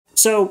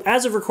So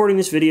as of recording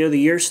this video, the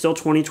year's still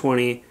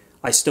 2020.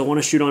 I still want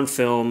to shoot on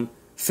film.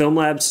 Film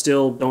labs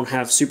still don't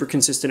have super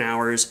consistent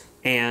hours,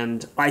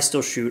 and I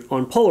still shoot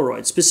on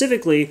Polaroid,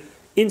 specifically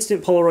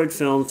instant Polaroid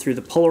film through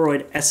the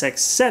Polaroid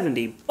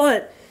SX-70.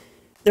 But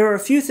there are a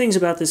few things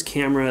about this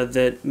camera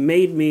that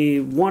made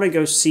me want to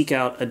go seek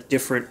out a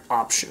different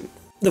option.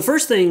 The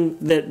first thing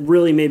that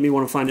really made me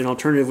want to find an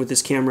alternative with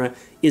this camera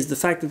is the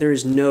fact that there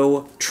is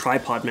no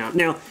tripod mount.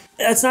 Now,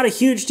 that's not a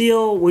huge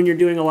deal when you're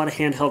doing a lot of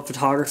handheld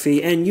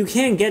photography, and you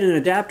can get an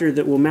adapter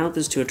that will mount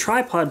this to a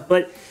tripod,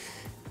 but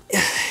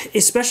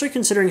especially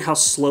considering how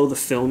slow the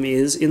film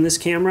is in this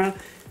camera,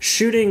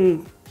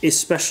 shooting,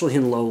 especially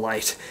in low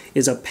light,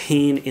 is a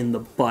pain in the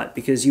butt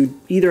because you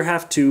either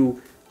have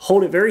to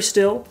hold it very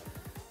still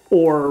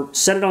or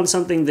set it on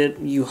something that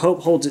you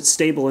hope holds it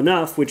stable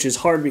enough, which is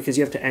hard because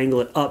you have to angle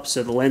it up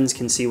so the lens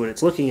can see what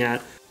it's looking at,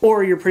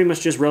 or you're pretty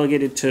much just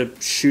relegated to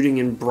shooting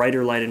in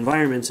brighter light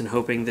environments and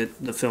hoping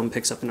that the film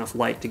picks up enough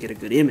light to get a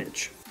good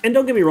image. And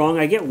don't get me wrong,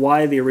 I get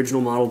why the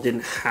original model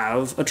didn't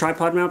have a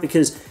tripod mount,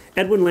 because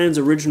Edwin Land's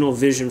original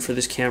vision for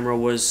this camera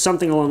was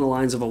something along the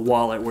lines of a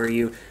wallet, where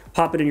you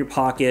pop it in your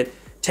pocket,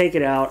 take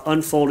it out,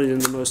 unfold it in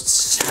the most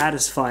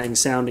satisfying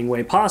sounding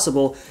way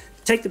possible,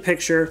 take the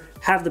picture,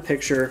 have the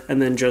picture,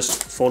 and then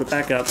just fold it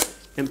back up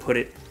and put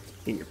it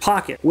in your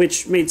pocket,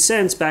 which made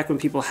sense back when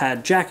people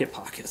had jacket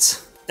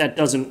pockets. That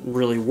doesn't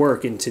really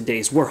work in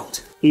today's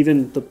world.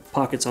 Even the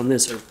pockets on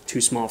this are too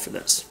small for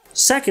this.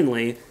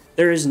 Secondly,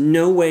 there is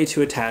no way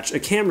to attach a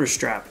camera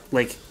strap,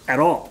 like, at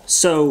all.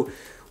 So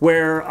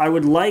where I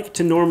would like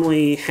to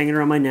normally hang it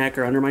around my neck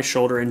or under my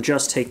shoulder and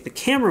just take the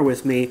camera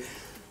with me,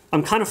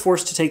 I'm kind of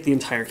forced to take the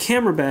entire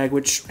camera bag,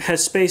 which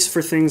has space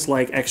for things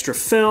like extra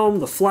film,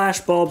 the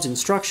flash bulbs,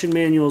 instruction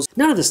manuals,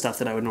 none of the stuff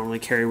that I would normally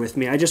carry with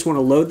me. I just want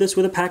to load this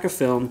with a pack of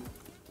film,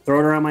 throw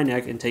it around my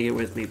neck, and take it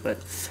with me, but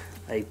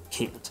I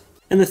can't.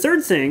 And the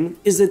third thing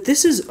is that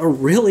this is a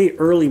really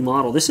early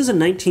model. This is a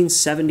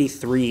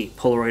 1973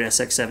 Polaroid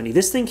SX-70.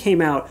 This thing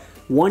came out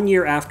 1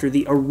 year after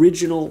the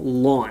original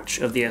launch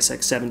of the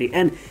SX-70,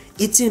 and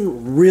it's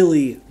in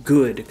really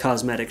good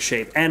cosmetic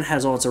shape and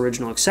has all its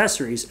original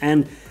accessories.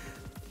 And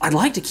I'd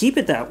like to keep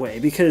it that way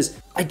because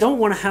I don't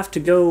want to have to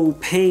go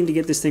paying to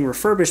get this thing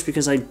refurbished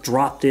because I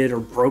dropped it or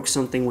broke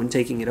something when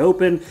taking it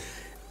open.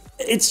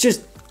 It's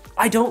just,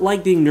 I don't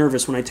like being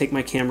nervous when I take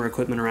my camera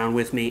equipment around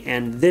with me,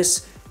 and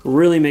this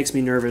really makes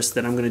me nervous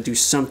that I'm going to do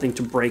something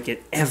to break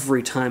it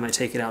every time I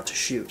take it out to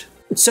shoot.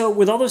 So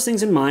with all those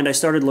things in mind, I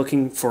started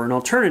looking for an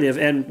alternative,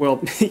 and well,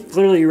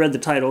 clearly you read the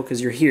title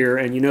because you're here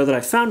and you know that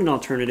I found an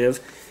alternative.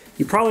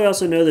 You probably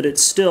also know that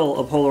it's still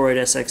a Polaroid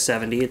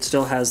SX-70. It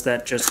still has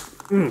that just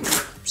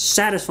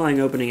satisfying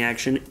opening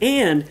action,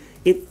 and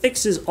it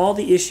fixes all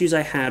the issues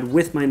I had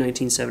with my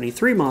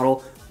 1973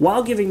 model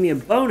while giving me a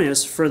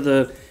bonus for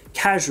the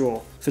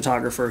casual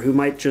photographer who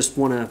might just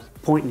want to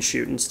point and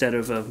shoot instead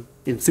of an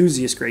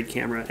enthusiast grade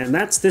camera, and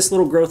that's this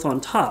little growth on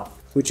top,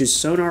 which is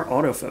Sonar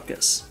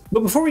autofocus.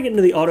 But before we get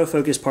into the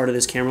autofocus part of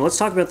this camera, let's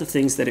talk about the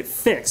things that it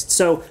fixed.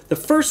 So the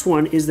first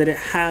one is that it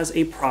has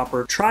a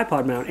proper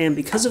tripod mount, and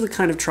because of the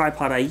kind of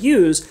tripod I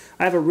use,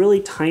 I have a really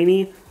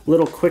tiny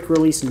little quick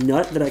release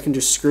nut that I can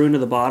just screw into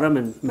the bottom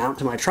and mount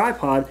to my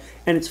tripod,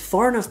 and it's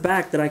far enough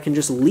back that I can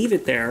just leave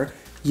it there,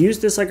 use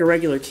this like a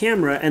regular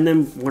camera, and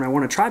then when I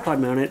want to tripod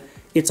mount it,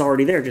 it's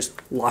already there, just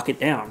lock it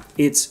down.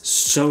 It's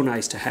so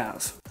nice to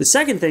have. The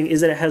second thing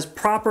is that it has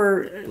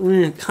proper,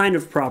 kind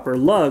of proper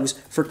lugs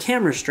for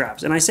camera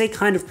straps. And I say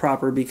kind of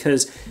proper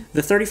because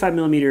the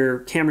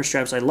 35mm camera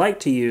straps I like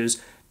to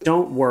use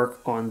don't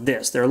work on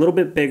this. They're a little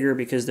bit bigger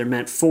because they're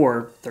meant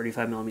for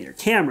 35mm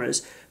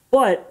cameras.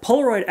 But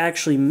Polaroid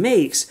actually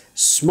makes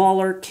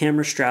smaller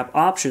camera strap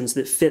options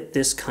that fit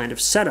this kind of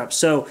setup.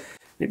 So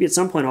maybe at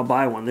some point I'll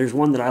buy one. There's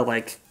one that I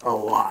like a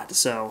lot,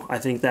 so I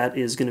think that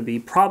is going to be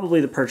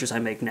probably the purchase I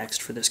make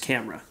next for this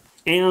camera.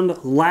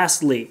 And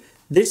lastly,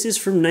 this is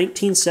from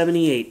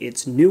 1978.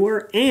 It's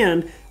newer,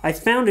 and I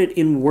found it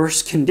in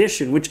worse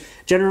condition, which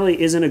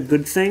generally isn't a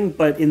good thing,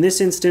 but in this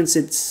instance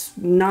it's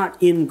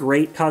not in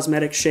great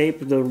cosmetic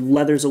shape. The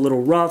leather's a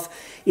little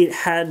rough. It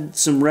had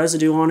some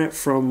residue on it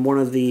from one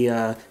of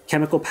the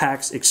chemical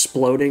packs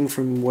exploding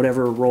from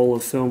whatever roll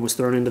of film was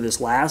thrown into this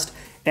last.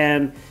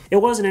 And it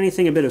wasn't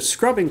anything a bit of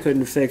scrubbing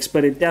couldn't fix,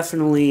 but it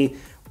definitely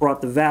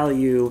brought the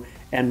value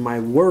and my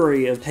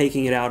worry of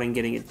taking it out and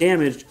getting it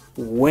damaged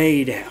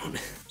way down.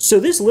 So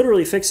this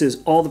literally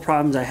fixes all the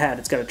problems I had.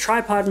 It's got a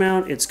tripod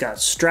mount, it's got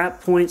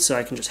strap points so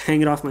I can just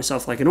hang it off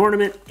myself like an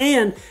ornament,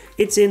 and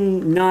it's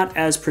in not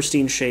as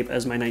pristine shape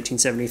as my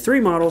 1973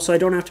 model, so I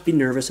don't have to be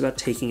nervous about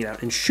taking it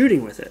out and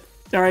shooting with it.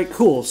 Alright,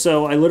 cool.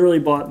 So I literally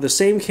bought the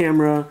same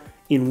camera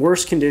in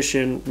worse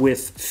condition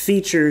with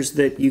features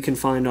that you can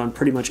find on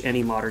pretty much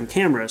any modern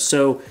camera.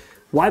 So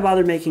why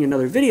bother making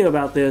another video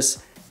about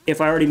this if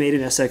I already made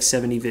an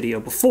SX-70 video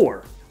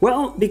before?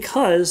 Well,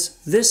 because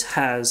this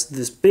has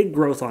this big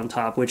growth on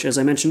top, which, as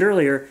I mentioned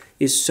earlier,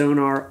 is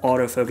Sonar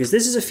autofocus.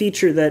 This is a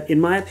feature that, in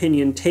my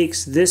opinion,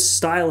 takes this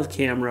style of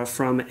camera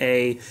from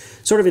a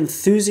sort of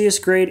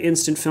enthusiast-grade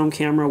instant film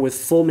camera with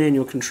full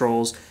manual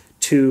controls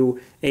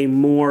to a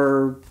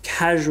more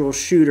casual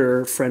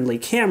shooter friendly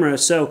camera.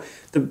 So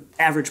the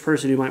average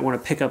person who might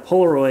want to pick up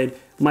Polaroid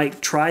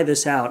might try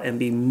this out and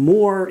be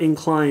more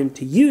inclined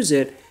to use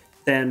it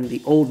than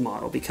the old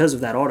model because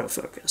of that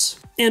autofocus.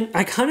 And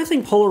I kind of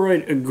think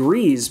Polaroid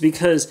agrees,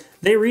 because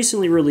they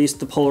recently released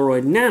the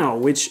Polaroid Now,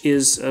 which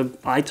is an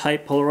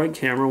I-type Polaroid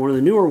camera, one of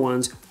the newer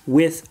ones,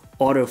 with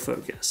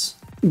autofocus.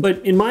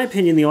 But in my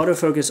opinion, the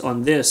autofocus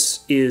on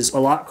this is a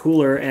lot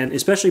cooler, and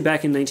especially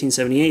back in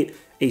 1978,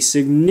 a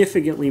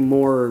significantly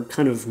more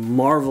kind of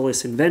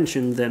marvelous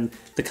invention than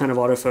the kind of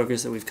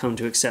autofocus that we've come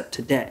to accept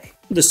today.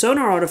 The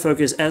sonar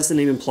autofocus, as the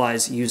name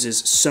implies, uses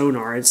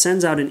sonar. It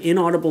sends out an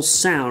inaudible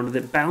sound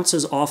that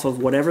bounces off of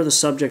whatever the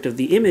subject of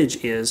the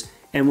image is,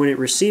 and when it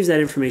receives that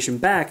information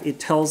back,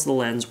 it tells the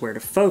lens where to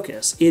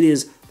focus. It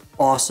is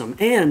awesome,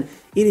 and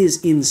it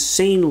is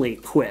insanely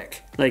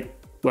quick. Like,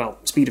 well,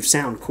 speed of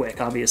sound quick,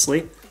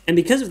 obviously. And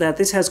because of that,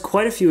 this has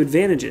quite a few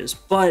advantages,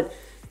 but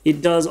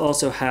it does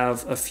also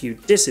have a few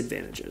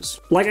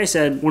disadvantages. Like I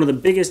said, one of the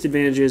biggest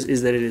advantages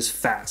is that it is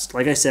fast.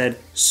 Like I said,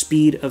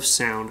 speed of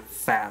sound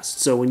fast.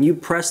 So when you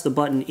press the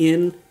button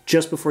in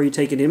just before you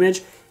take an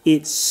image,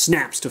 it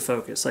snaps to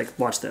focus. Like,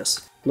 watch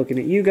this. Looking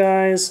at you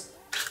guys,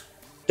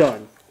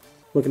 done.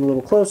 Looking a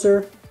little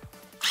closer,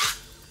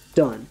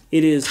 done.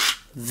 It is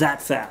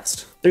that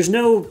fast. There's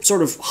no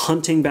sort of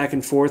hunting back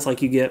and forth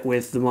like you get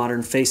with the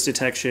modern face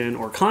detection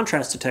or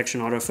contrast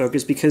detection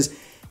autofocus, because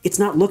it's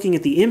not looking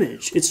at the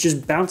image. It's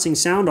just bouncing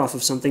sound off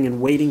of something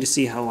and waiting to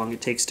see how long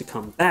it takes to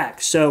come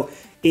back. So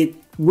it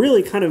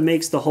really kind of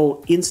makes the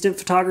whole instant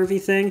photography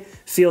thing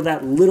feel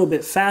that little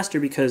bit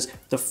faster, because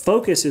the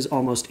focus is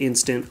almost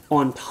instant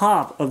on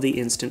top of the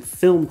instant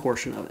film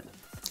portion of it.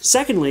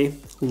 Secondly,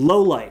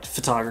 low light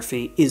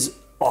photography is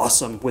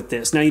awesome with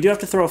this. Now you do have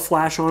to throw a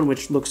flash on,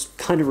 which looks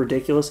kind of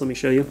ridiculous. Let me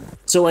show you.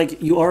 So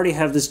like, you already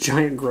have this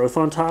giant growth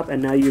on top,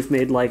 and now you've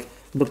made like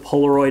the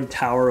Polaroid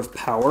Tower of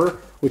Power,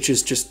 which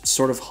is just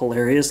sort of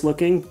hilarious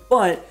looking.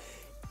 But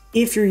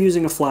if you're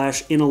using a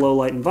flash in a low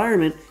light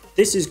environment,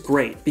 this is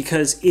great,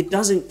 because it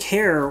doesn't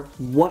care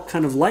what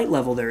kind of light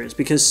level there is,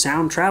 because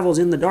sound travels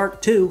in the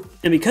dark too.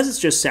 And because it's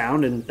just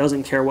sound and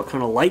doesn't care what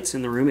kind of light's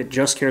in the room, it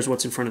just cares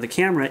what's in front of the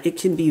camera, it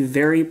can be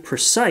very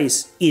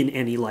precise in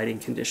any lighting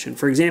condition.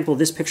 For example,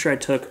 this picture I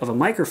took of a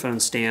microphone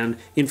stand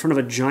in front of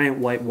a giant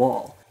white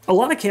wall. A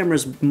lot of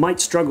cameras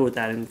might struggle with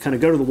that and kind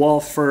of go to the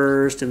wall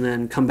first and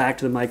then come back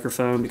to the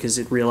microphone because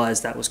it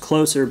realized that was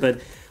closer, but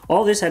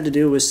all this had to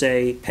do was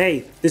say,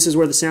 hey, this is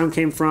where the sound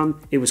came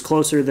from. It was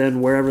closer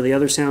than wherever the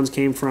other sounds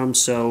came from,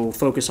 so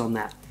focus on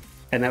that.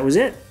 And that was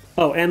it.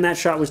 Oh, and that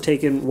shot was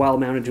taken while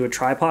mounted to a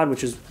tripod,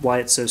 which is why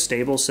it's so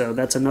stable, so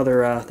that's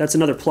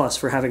another plus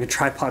for having a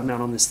tripod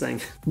mount on this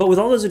thing. But with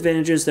all those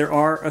advantages, there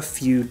are a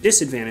few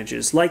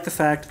disadvantages, like the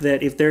fact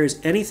that if there is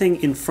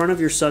anything in front of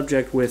your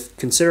subject with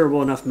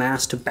considerable enough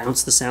mass to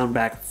bounce the sound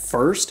back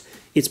first,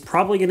 it's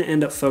probably going to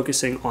end up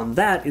focusing on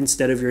that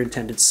instead of your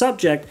intended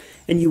subject,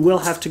 and you will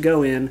have to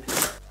go in,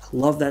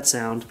 love that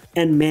sound,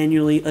 and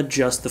manually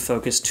adjust the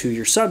focus to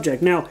your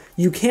subject. Now,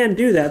 you can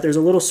do that. There's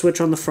a little switch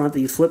on the front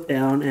that you flip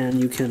down,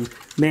 and you can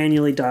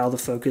manually dial the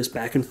focus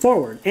back and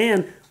forward.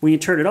 And when you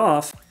turn it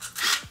off,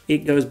 it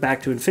goes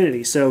back to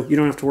infinity, so you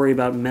don't have to worry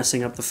about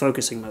messing up the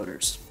focusing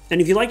motors.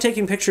 And if you like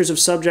taking pictures of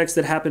subjects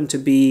that happen to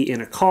be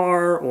in a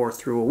car or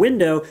through a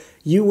window,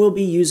 you will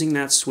be using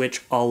that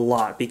switch a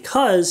lot,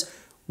 because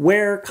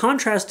where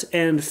contrast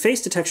and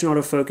face detection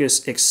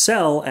autofocus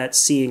excel at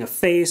seeing a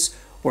face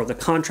or the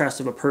contrast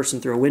of a person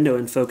through a window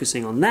and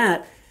focusing on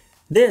that,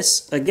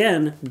 this,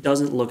 again,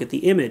 doesn't look at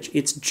the image.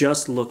 It's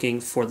just looking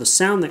for the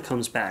sound that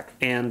comes back.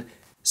 And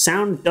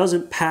sound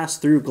doesn't pass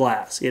through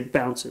glass. It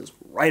bounces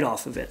right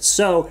off of it.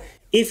 So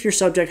if your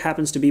subject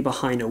happens to be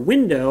behind a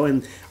window,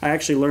 and I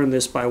actually learned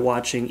this by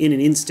watching In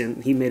an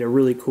Instant, he made a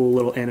really cool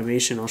little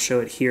animation. I'll show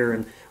it here,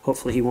 and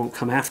hopefully he won't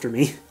come after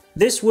me.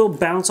 This will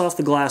bounce off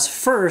the glass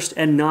first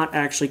and not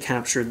actually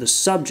capture the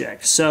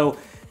subject. So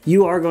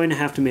you are going to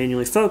have to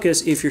manually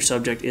focus if your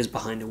subject is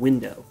behind a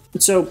window.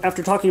 So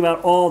after talking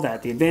about all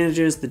that, the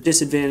advantages, the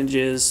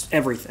disadvantages,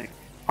 everything,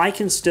 I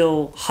can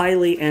still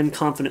highly and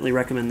confidently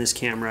recommend this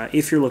camera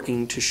if you're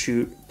looking to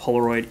shoot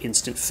Polaroid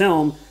instant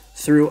film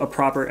through a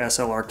proper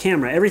SLR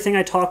camera. Everything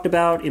I talked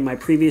about in my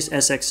previous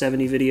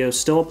SX-70 video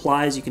still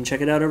applies. You can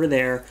check it out over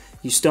there.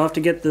 You still have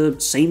to get the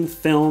same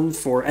film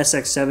for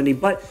SX-70,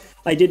 but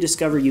I did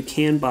discover you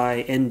can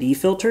buy ND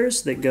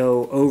filters that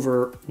go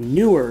over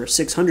newer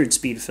 600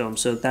 speed film,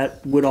 so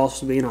that would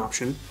also be an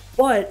option.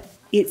 But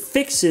it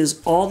fixes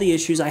all the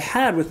issues I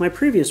had with my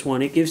previous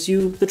one. It gives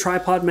you the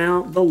tripod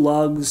mount, the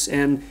lugs,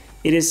 and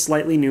it is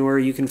slightly newer.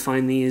 You can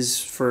find these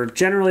for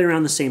generally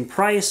around the same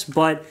price,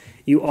 but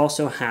you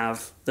also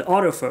have the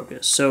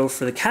autofocus. So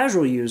for the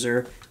casual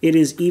user, it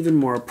is even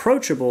more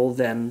approachable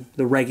than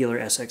the regular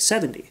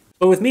SX-70.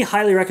 But with me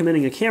highly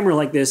recommending a camera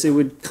like this, it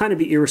would kind of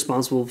be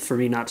irresponsible for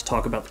me not to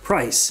talk about the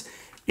price.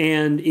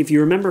 And if you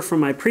remember from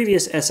my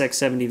previous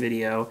SX-70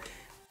 video,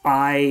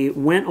 I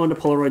went onto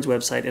Polaroid's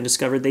website and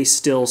discovered they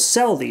still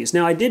sell these.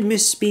 Now, I did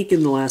misspeak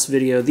in the last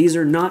video. These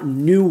are not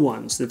new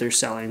ones that they're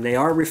selling. They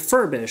are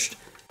refurbished,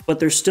 but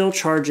they're still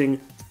charging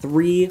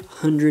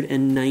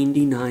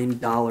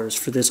 $399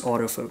 for this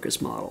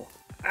autofocus model.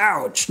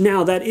 Ouch!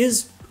 Now that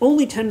is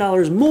only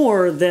 $10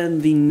 more than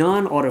the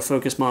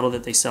non-autofocus model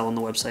that they sell on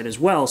the website as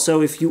well.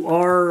 So if you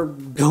are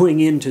going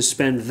in to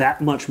spend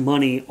that much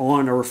money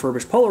on a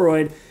refurbished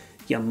Polaroid,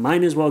 you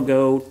might as well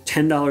go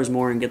 $10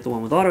 more and get the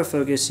one with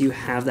autofocus. You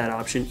have that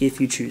option if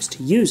you choose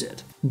to use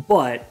it.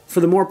 But for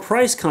the more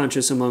price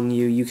conscious among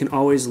you, you can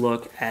always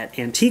look at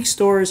antique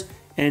stores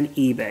and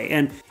eBay.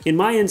 And in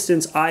my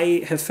instance,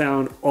 I have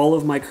found all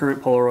of my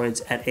current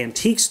Polaroids at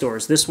antique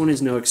stores. This one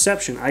is no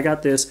exception. I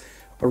got this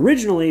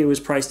originally, it was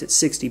priced at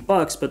 60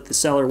 bucks, but the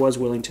seller was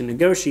willing to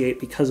negotiate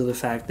because of the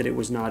fact that it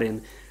was not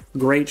in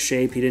great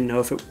shape. He didn't know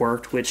if it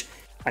worked, which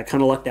I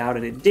kind of lucked out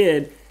and it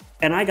did.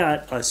 And I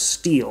got a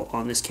steal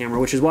on this camera,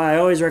 which is why I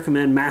always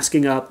recommend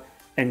masking up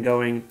and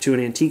going to an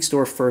antique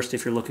store first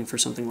if you're looking for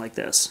something like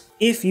this.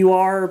 If you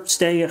are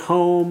staying at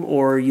home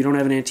or you don't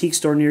have an antique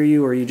store near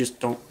you or you just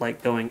don't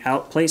like going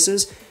out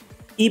places,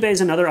 eBay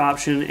is another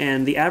option,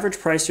 and the average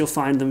price you'll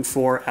find them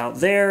for out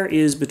there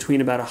is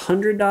between about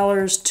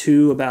 $100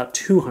 to about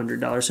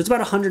 $200. So it's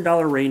about a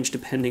 $100 range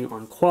depending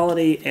on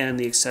quality and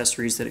the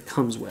accessories that it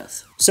comes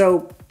with.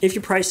 So if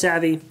you're price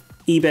savvy,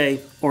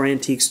 eBay or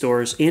antique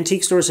stores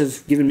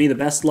have given me the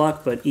best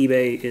luck, but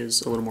eBay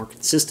is a little more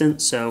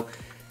consistent, so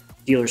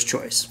dealer's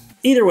choice.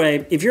 Either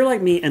way, if you're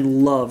like me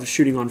and love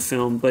shooting on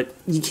film, but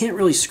you can't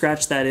really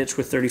scratch that itch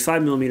with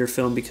 35mm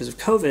film because of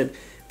COVID,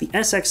 the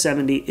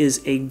SX-70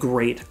 is a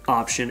great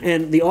option.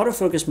 And the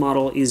autofocus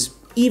model is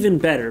even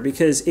better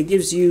because it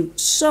gives you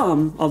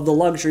some of the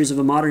luxuries of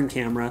a modern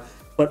camera,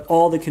 but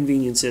all the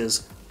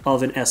conveniences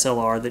of an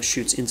SLR that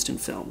shoots instant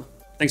film.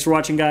 Thanks for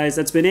watching, guys.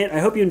 That's been it. I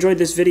hope you enjoyed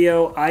this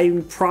video.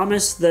 I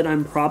promise that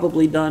I'm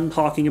probably done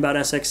talking about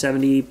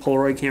SX-70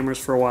 Polaroid cameras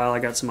for a while. I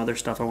got some other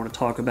stuff I want to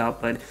talk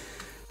about, but I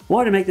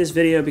wanted to make this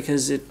video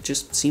because it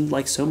just seemed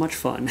like so much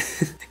fun.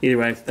 Either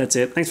way, that's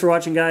it. Thanks for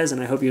watching, guys,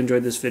 and I hope you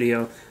enjoyed this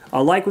video.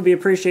 A like would be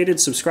appreciated,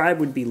 subscribe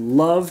would be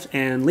loved,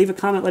 and leave a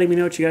comment letting me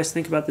know what you guys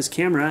think about this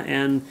camera.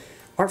 And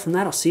apart from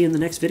that, I'll see you in the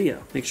next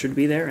video. Make sure to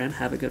be there and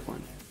have a good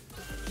one.